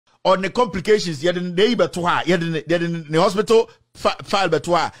on the complications yet in the betua yet in the hospital file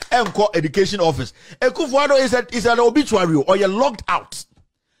betua and education office Ekufuado is an obituary or you're locked out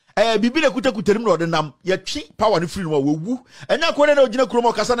bibi na kuta kuterim no de nam ye twi power no free no wu enya ko na ogina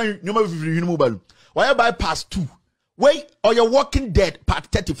kromo kasa na nyoma fifiri hinu balu why bypass 2 wait or you're walking dead part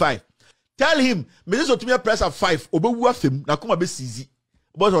 35 tell him me so to me press at 5 obewu afem na koma be sizi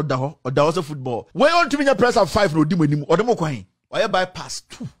but oda football when on to me press at 5 no di manim odemo kwan why bypass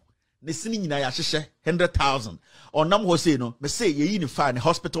 2 ne sini nyina ya hyehyɛ 100,000 onam ho say no me say ye ni file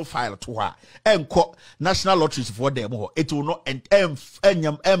hospital file to ha enko national lotteries for them ho it will not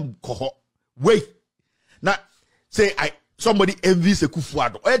enyam ko wait na say somebody envies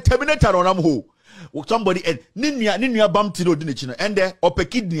Ekufuado or terminator onam ho somebody and ninua bamti no di chino and there or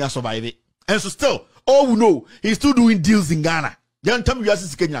kidney survive it and so still all we know he's still doing deals in Ghana. Young time you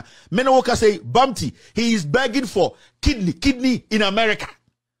ask Kenya Menawaka say Bumpty he is begging for kidney in America.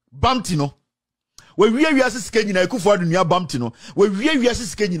 Bumpty no. We ask Kenya na Ekufuado nua Bumpty no. We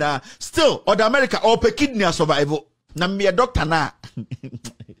ask Kenya still or the America or pe kidney survival. Na me a doctor na.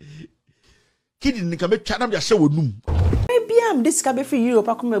 Kidney ni kame chana ya shewo num. Maybe I'm this cabe free Europe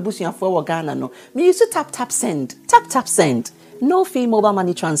akuma ebusu for Ghana no. Me used to tap send. Tap send. No fee mobile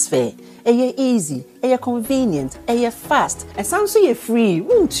money transfer. Eye easy, eye convenient, eye fast. And sounds so free.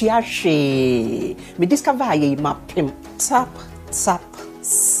 Won't you she? Me discover ye mapim. Tap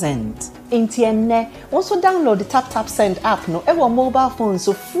send. Intienne. Also download the tap send app no. Ever mobile phone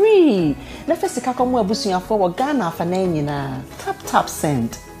so free. Na first kakomu ebusu for Ghana for na. Tap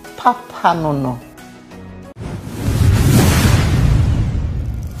send. Papa no.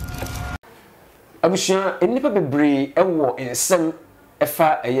 Abushia enipa bebre ewo ensem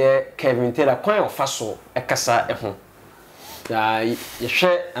efa eye Kelvin Taylor kwan ofaso ekasa eho ya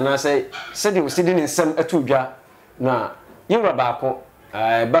yehwe anase sedi wosidi nsem atudwa na yewra baako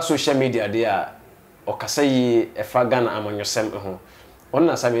ba social media de a okasa yi efa Ghana amanyosem eho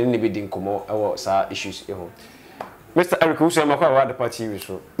onna same ne bedi nkomo ewo sa issues eho Mr. Eric Uso makwa wa the party we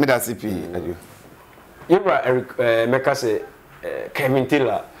so me da CP adu yewra Eric mekase Kelvin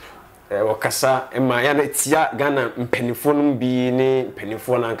Taylor wakasa ema ya na tia Ghana mpanifo no bi ne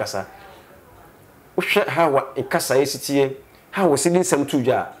mpanifo na nkasa wohwe ha wa nkasa yesitie ha wo sidin sam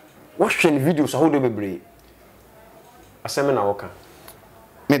tudwa wohwe ne videos ahodo bebre aseme na woka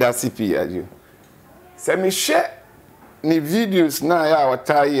me da CP adu se me hwe ne videos na ya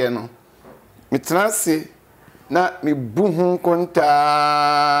wataye no me transe na me buhu konta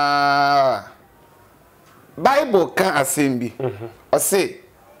Bible kan asembi o say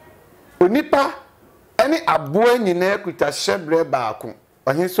onipa eni aboa nyina kuta shebre baako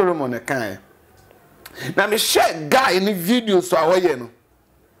ohin Solomon kan na me share guy ni video so awoye no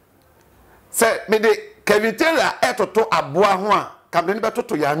se me de Kelvin Taylor etoto aboa ho a kambe ni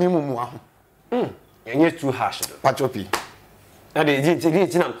betoto ya ni mumu aho enye too harsh do pachopi na de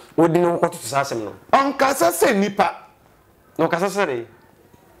ji na wodi no kwato sasem no onkasa se nipa no kasa sere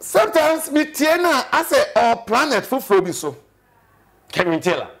sometimes me tie na ase all planet fufuro bi so Kelvin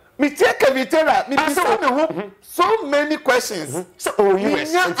Taylor me take Kelvin Taylor me be so many questions so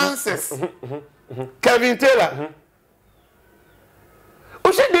US answers Kelvin Taylor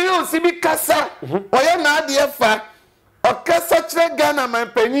o she dey o si bi kasa oye na ade fa o kasa kire Ghana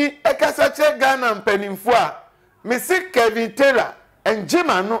mampani e kasa kire Ghana mpanimfo a me si Kelvin Taylor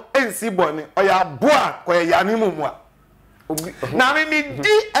enjima no ensi bone oya boa ko ya ni mumu a na me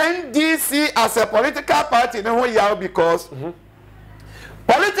NDC as a political party no yaw because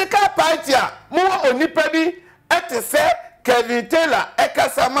political party a mo onipa bi ete se Kelvin Taylor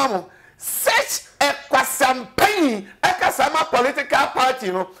ekasama mo such a kwasampan ekasama political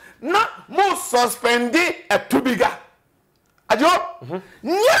party no na mo suspendi a tubiga ajo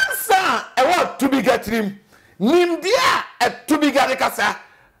nyansa e wa tubiga trim nimdia a tubiga rekasa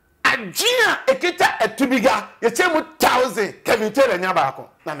ajia ekita a tubiga ye chemu 1000 Kelvin Taylor nya baako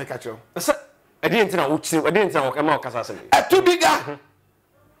na me kacho se edi ntina wo chiri edi ntina wo kama okasa se a tubiga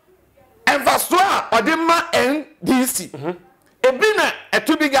Envaswa odema NDC. Ebina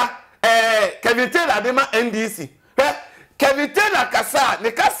etubiga Kelvin Taylor adema NDC. Kelvin Taylor kasa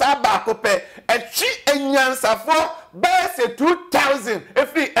ne kasa ba ko pe echi enyansafo base 2000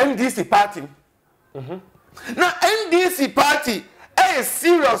 every NDC party. Na NDC party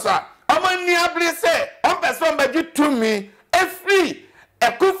serious omani able say on person be to me every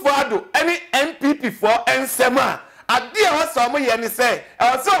Ekufuado any NPP for ensema ade a waso mo ye ni say e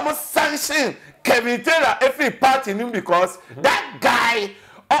waso mo sanction Kelvin Taylor every party nim because that guy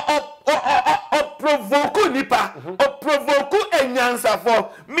provoke nipa provoke enyansa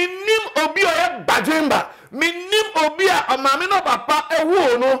for minim obi o ye badwemba minim obi a omame no papa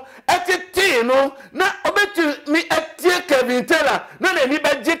ewu no etete no na obetu mi etie Kelvin Taylor na na ni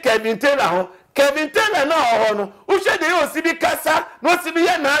beje Kelvin Taylor ho Kelvin Taylor na ho no wo hwe de yo sibi kasa no sibi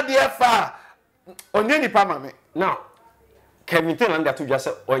ye na ade fa onye nipa mame now Kelvin Taylor nda to just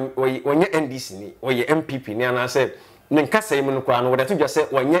onye NDC ni oye MPP ni ana say ne nkasa yi mu kwa no woda to just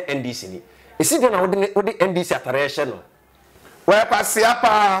onye NDC ni esi de na wode NDC atare hye no we kwase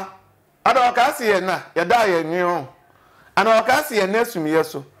apa ada okasi ye na ye da ye ni ho ana okasi ye na sumie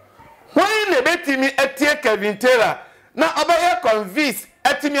so when ne betimi etie Kelvin Taylor na obaye convince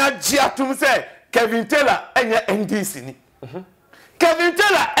etimi agi atum say Kelvin Taylor enye NDC ni Kelvin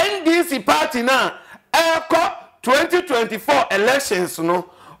Taylor NDC party na eko 2024 elections no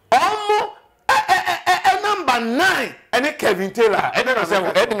omo number 9 ene Kelvin Taylor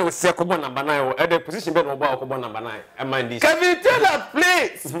no say kobo number 9 o position be no ba kobo number 9 NDC Kelvin Taylor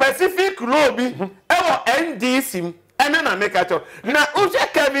play specific role bi ewo NDC ene na make at na uje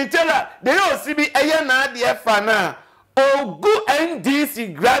Kelvin Taylor de yo si bi eye na ade fa na ogu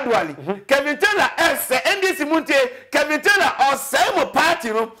NDC gradually Kelvin Taylor NDC muntie Kelvin Taylor o same party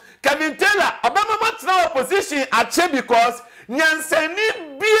no Kelvin Taylor obama matna opposition ache because nyansani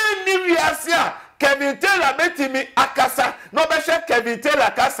bie ni wiase a Kelvin Taylor betimi akasa no be hwe Kelvin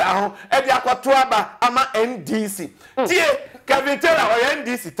Taylor kasa ho e dia kwato aba ama NDC tie Kelvin Taylor o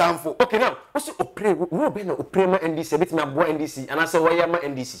NDC tamfo okay now also opre wo be na opre ma NDC betimi abo NDC ana say wo ya ma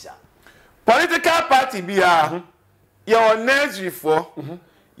NDC sa political party bia your nursery for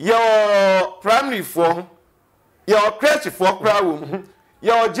your primary for your crèche for crowd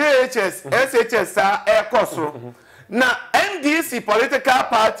your JHS SHS ekoso na NDC political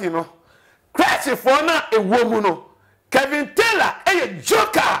party no crèche for na ewomu no Kelvin Taylor a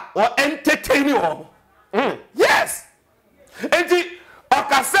joker or entertainer yes enti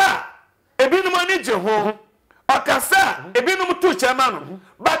okasa ebinum ani je ho okasa ebinum tu chema no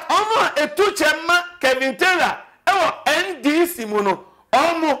but omo etu chema Kelvin Taylor ewo NDC mu no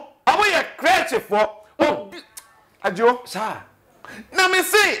omo ye crèche for ajo sa na me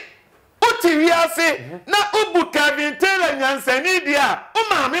say uti wiase na ubu Kelvin Taylor nyansani dia o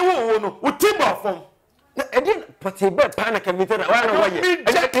ma me wo no uti bofom na edin party bed pa na Kelvin Taylor wa na waye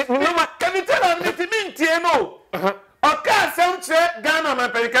no ma Kelvin Taylor ntie no oka semche Ghana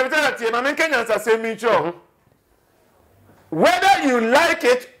man pe Kelvin Taylor tie ma me kenya nsase mi cho whether you like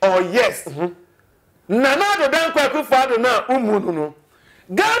it or yes nana do dan kwa kufado na umunu no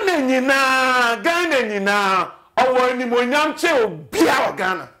Ghana nyina owo ni monyam che obia o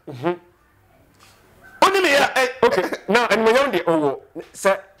Ghana oni me ya okay now and monyam de owo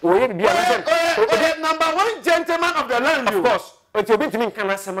say oye bia na say number 1 gentleman of the land of course o ti obintimi nkan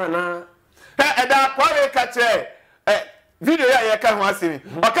asema na da kware ka che video ya ye ka ho asemi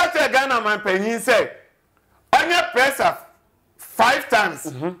o ka che Ghana man panyin say onye presser 5 times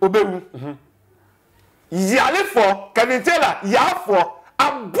obewu yale for Kelvin Taylor ya for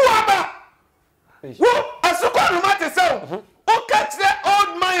abuaba wo asukwa no mate say o catch the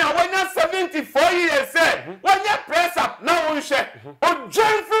old man when you 74 years say when you press up na won hwe o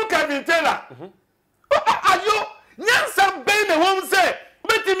join through Kelvin Taylor ayo nyansa ben na won say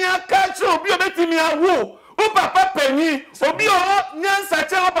betimi aka che obi betimi awo o papa panyi obi o nyansa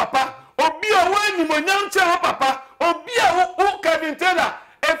che o papa obi o wanimo nyanche o papa obi o Kelvin Taylor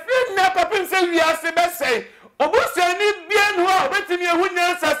efi na papa say we are se be say obusani bien ho betimi ehu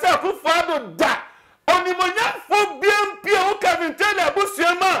nyansa say akufado da onimonya fo bien pie o Kelvin Taylor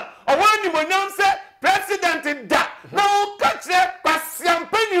busuama owanimonyam say president da na o kache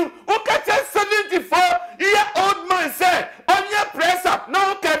kwasiampani o kache 74 year old man say onye press up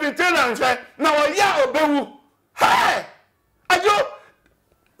na o Kelvin Taylor nje na o ya obewu hey ajo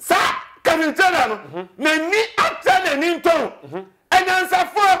sa Kelvin Taylor no na ni ata na ni nton enyansa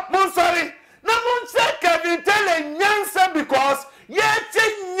fo mon sorry na mon say Kelvin Taylor nyansa because ye che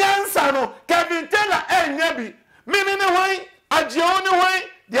nyansa no Kelvin Taylor enyabi mimi ne hwan agio ne hwan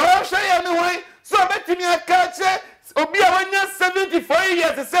de o hwe ye ne hwan so betimi aka che obi a wanya 74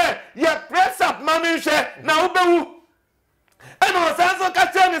 years say ye press up mami hwe na obewu eno sanso ka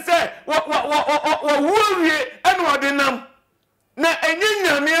che ne say wo wuwie eno odinam na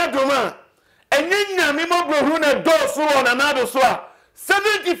enyinyame adoma enyinyame mobrohu na doso na nado so a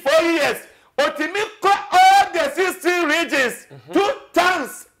 74 years otimi ko all the 16 regions 2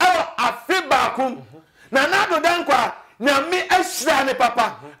 times afibakum na nado dankwa nyame ahira ne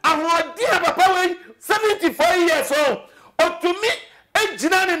papa ahodi papa we 74 years old otumi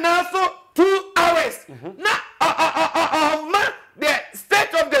ejina ne naso 2 hours na the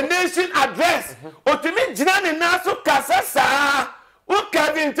state of the nation address otumi jina ne naso kasasa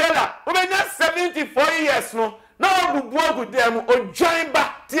Kelvin Taylor we be 74 years no na obubu ogu dem o join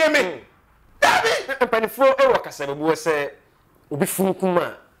ba tie me David empanifo e wakasa bebu se obi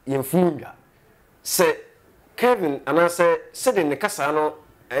funkuma yemfunga se Kelvin anase se de ne kasa no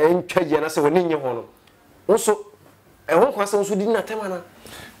entwaje na se woni nye ho no nso ho kwasa nso di na tema na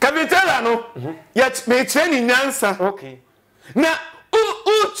Kelvin Taylor no ya me training nyansa okay na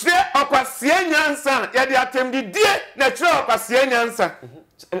utre okwasie nyansa ya de atemdi die na tre okwasie nyansa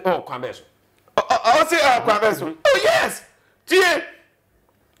kwa beso o se kwa beso oh yes tie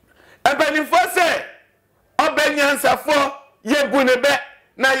ebenifo se obenyansafo ye bunebe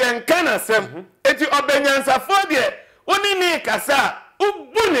na ye nkana sem eti obenyansafo de oni ni kasa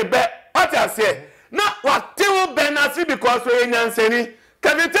ubunebe otase na watewo benasi because we nyansani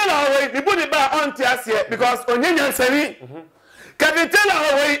Kelvin Taylor we ni bunebe onti ase because onye nyansani Kelvin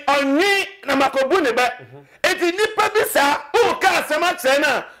Taylor we oni na makobunebe eti nipa bisa o ka asema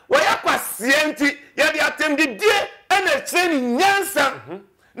chena we yakwasie nti ye de atemdi die ena training nyansa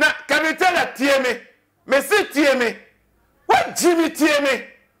na Kelvin Taylor tie me se tie me wa Jimmy tie me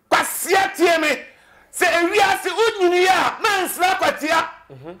kwasia tie me se ewiase unyini ya mansla kwatia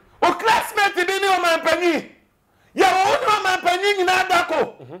o classmate bi ni o manpanyi ya wo ni o manpanyi nyina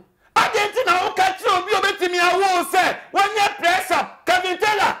adako agenti na o ka tire obi obetimi awo se wonye pressure Kelvin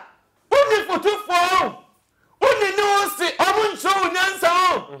Taylor uni fotufo uni ni o si omuncho nyansa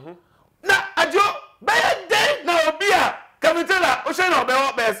o na ajo baye dey na obi a Kelvin Taylor o shey na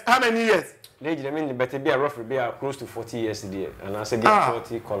obe best how many years Lady, I mean, better be a roughly be close to 40 years there, and I said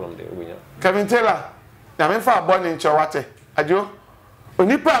 40 column there. Kelvin Taylor, na me fa born in Chawate. Ajo,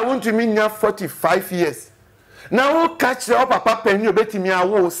 onipa want to mean 45 years. Now who catch the papa penny obetimi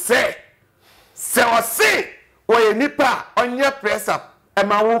awo say o say o nipa onye press up e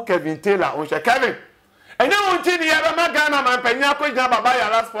ma wo Kelvin Taylor on Kelvin. And then won ti ni ya ma Ghana man penny akojina baba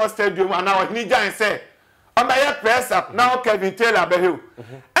ya sports stadium and now ni giant say on my press up now Kelvin Taylor be hill.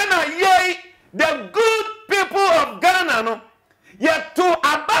 And ye the good people of Ghana no yet to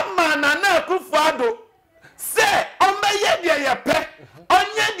abama na Akufo-Addo say omeye de ye pe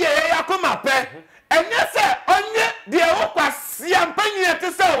onye de ye yakoma pe enye say onye de wo kwase ampanyi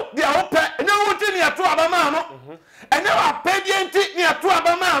te say de wo pe enye wuti ne ato abama no enye wa pe de nti ne ato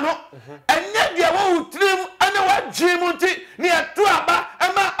abama no enye de wo wutrim ene wa gym nti ne ato aba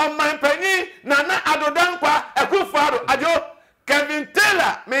ema omanpanyi na adodankwa Akufo-Addo ajo Kelvin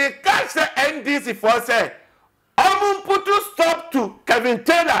Taylor may catch the NDC for say put to stop to Kelvin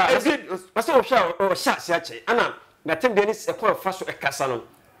Taylor. I saw shots yache. Anna, na tem Dennis e kwa faso e kasa no.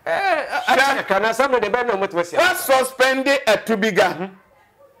 Kana some the band no motivation. Was suspended at Tubiga.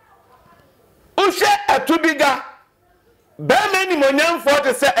 Ushe at Tubiga. Be many monyam for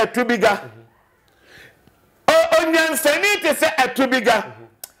to say at Tubiga. Onyan seni to say at Tubiga.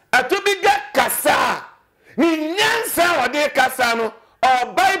 At Tubiga kasa. Ni nyansa ode kasa no o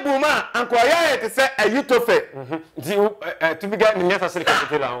Bible ma ankoya te se ayutofe di Tubiga ni nyansa se Kelvin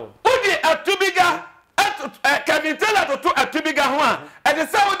Taylor ho odi atubiga Kelvin Taylor to atubiga ho a e de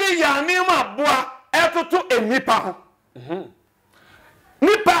se odi yani ma boa etoto enipa ho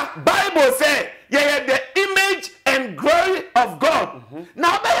nipa Bible say ye the image and glory of God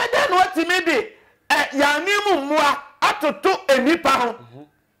na be ye den what me de yani mu moa atoto enipa ho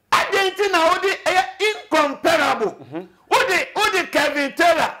Argentina odi incomparable. Odi Kelvin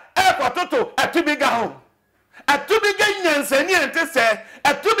Taylor pototo atubiga ho. Atubiga nyansani ente se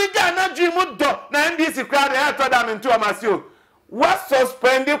atubiga na dwimu do na NDC crowd e to da mento amasio. What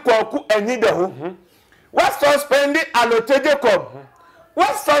suspend Kwaku Enyi de ho. What suspend Alote Jacob.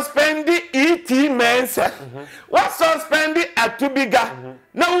 What suspend ET Mensa. What suspend atubiga.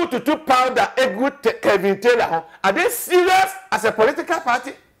 Now to powder a good Kelvin Taylor ho. Are they serious as a political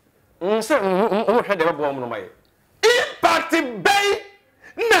party? Impact bay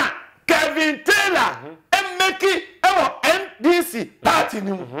na Kelvin Taylor make our NDC party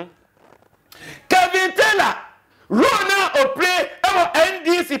ni Kelvin Taylor rona o play our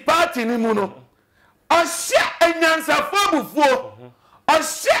NDC party ni mu no o hye enyansafo abufuo o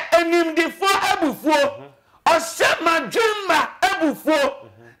hye enimdifo abufuo o hye madwemma abufuo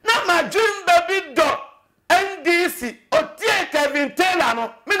na madwemba bi do NDC otie Kelvin Taylor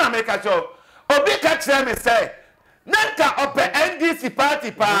no me na make a show obi ka kire me say nanka ope NDC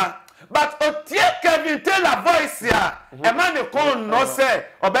party pa but otie Kelvin Taylor voice ya e man e kon no say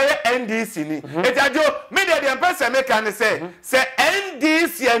obeye NDC ni etajo me dey person make an say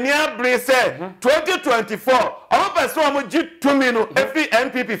NDC ani abre say 2024 omo person omo gi 2 mi no every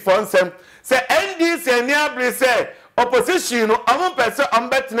NPP for nsem say NDC ani abre say opposition no omo person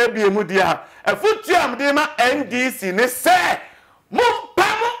ombetena bi emu dia efutu amde ma NDC ne say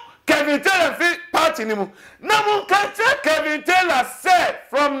Mumpamo Kelvin Taylor fi party ni mu. Na munkache Kelvin Taylor said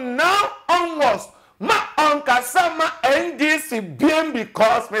from now onwards ma onkasama NDC bien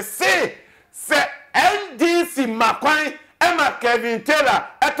because me say NDC makwan Emma Kelvin Taylor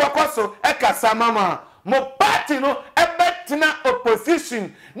etokoso ekasama ma mo party no ebetina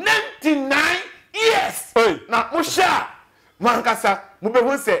opposition 99 years. Na musha mankasa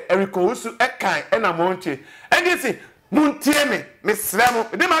mubehu se Eriko Usu ekan ena monche NDC muntie me sremo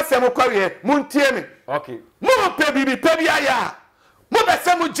de ma se mo kwawe muntie me. Okay. Mo pebi aya mo be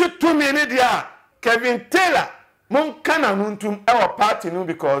se mo jitu me ne dia Kelvin Taylor mon kana nuntum e party no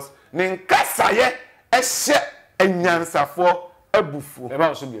because ne nkasa ye ehye enyansafo abufu e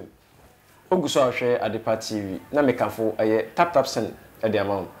ba so biom oguso ahwe Adepa TV na mekafo tap send e de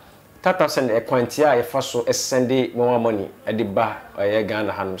amount tap send e kwantia ye fa so send mo money e de ba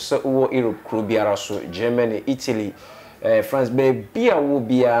Ghana hanu so wo Europe kro biara so Germany Italy France be bia wo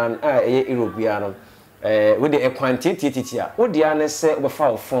bia Europe bia no we de e kwantia tititia wo dia ne se wo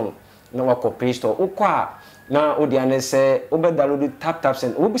fa phone na wako Play Store ukwa na odi anese download tap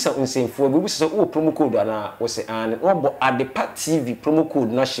send obisa unsenfo obisa o promo code ana wo se an wo Adepa TV promo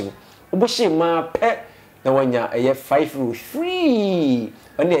code na shim oboshi ma pe na wanya 5 free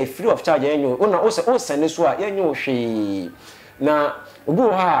and free of charge enyo ona o se o send so a yenyo hwe na obi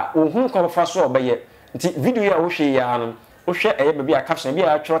wo ha ohun ko fa so obeye nti video ya wo hwe ya no wo hwe be bia caption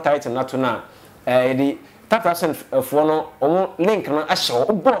bia atwa title na to na di tap send for no o link no a hye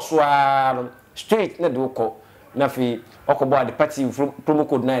o boss wa straight na do ko na fi okobo Adepa TV promo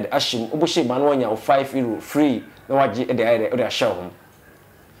code na a hye oboshi ma no wanya 5 euro free na waji e de o de a hye ho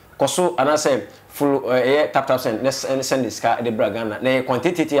koso anase full tap send send this car de Ghana na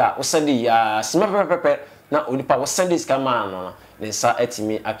quantity a o send ya sima pepe na onipa o send this car man no ne sa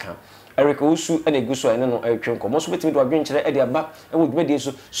atimi aka Eriko Usu ene guso ene no etwen ko mo so betimi do adwenkyere e de aba e wo dwumadi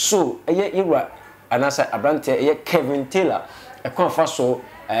so ira anase abrante Kelvin Taylor e konfa so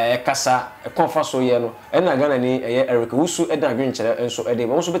kasa e konfa so ye no e na Ghana ni Eriko Usu e de adwenkyere enso e de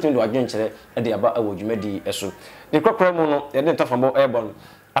mo so betimi do adwenkyere e de aba e wo dwumadi so ne kokora mu no ye de ntafambo e bon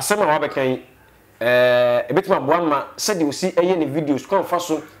asema wa bekan ebetima boama sedi osi eye ne videos konfa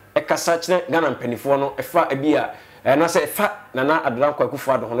so e kasa kire Ghana mpanifo no e fa ebia na se fa na Adran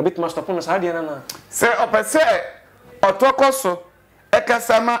Kwakufu ado no betima stop no sa de na se opese otokoso e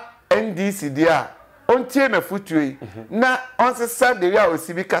kasa ma NDC dia ontie me futue na onsesa de ya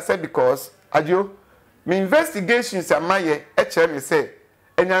osi bi kasa because adio me investigations amaye e chere me say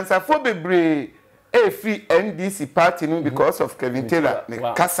enyansafo bebre free NDC party no because of Kelvin Taylor ne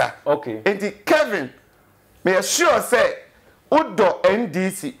kasa. Okay. And Kelvin, me assure say udo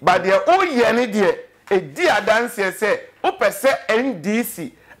NDC, but there o ye ne de e di adanse say o pese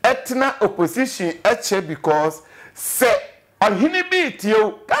NDC etna opposition eche because say ohini bi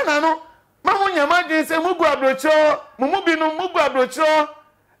tio kana no mamu nyama din say mugu abrocho mumu binu mugu abrocho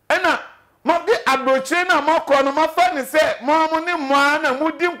ena mo bi abrocho na mo ko no mo fa ni say mo ni mo na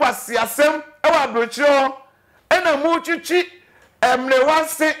mudi nkwasi asem ewa abrocho ena mu chichi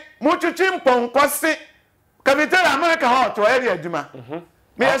emlewase mu chichi mponkwase kapitala America hot o area aduma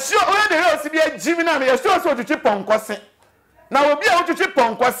me yesho o de o si bi agimi na me yesho so chichi ponkwase na obi a chichi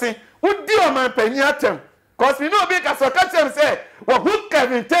ponkwase udi o man panyi atem cause we know be ka so ka tem say wo hu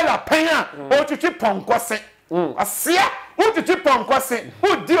Kelvin Taylor panya o chichi ponkwase asia who to chip on kwase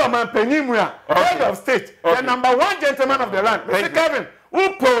who di o man panyi mu a head of state the number 1 gentleman of the land Mr. Kelvin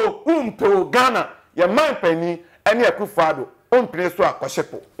umpo Ghana ya man panyi ene akufado ompre so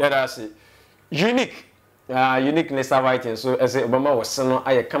akoshepo yeah that's it uniqueness writing so as Obama was no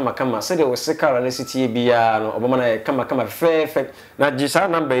aye kama say they was sekara na city bia no Obama na kama fair na jisa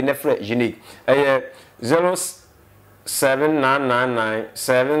number in free unique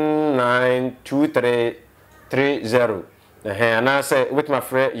 07999792330 and I say with my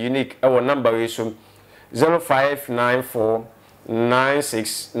friend unique our number is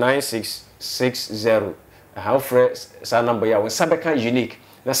 0594969660 how fresh sa number ya we sabeka unique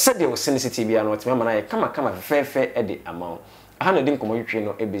na said was sensitive bia no tema na kama fair e the amount aha na din komo yitwe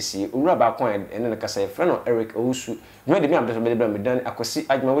no ebesi owura ba kon ene na kasa friend no Eric Owusu nwe de mi am de me dan akosi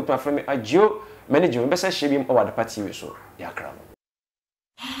adwuma with my friend agio manager me be say hye bi o Adepa TV so ya kra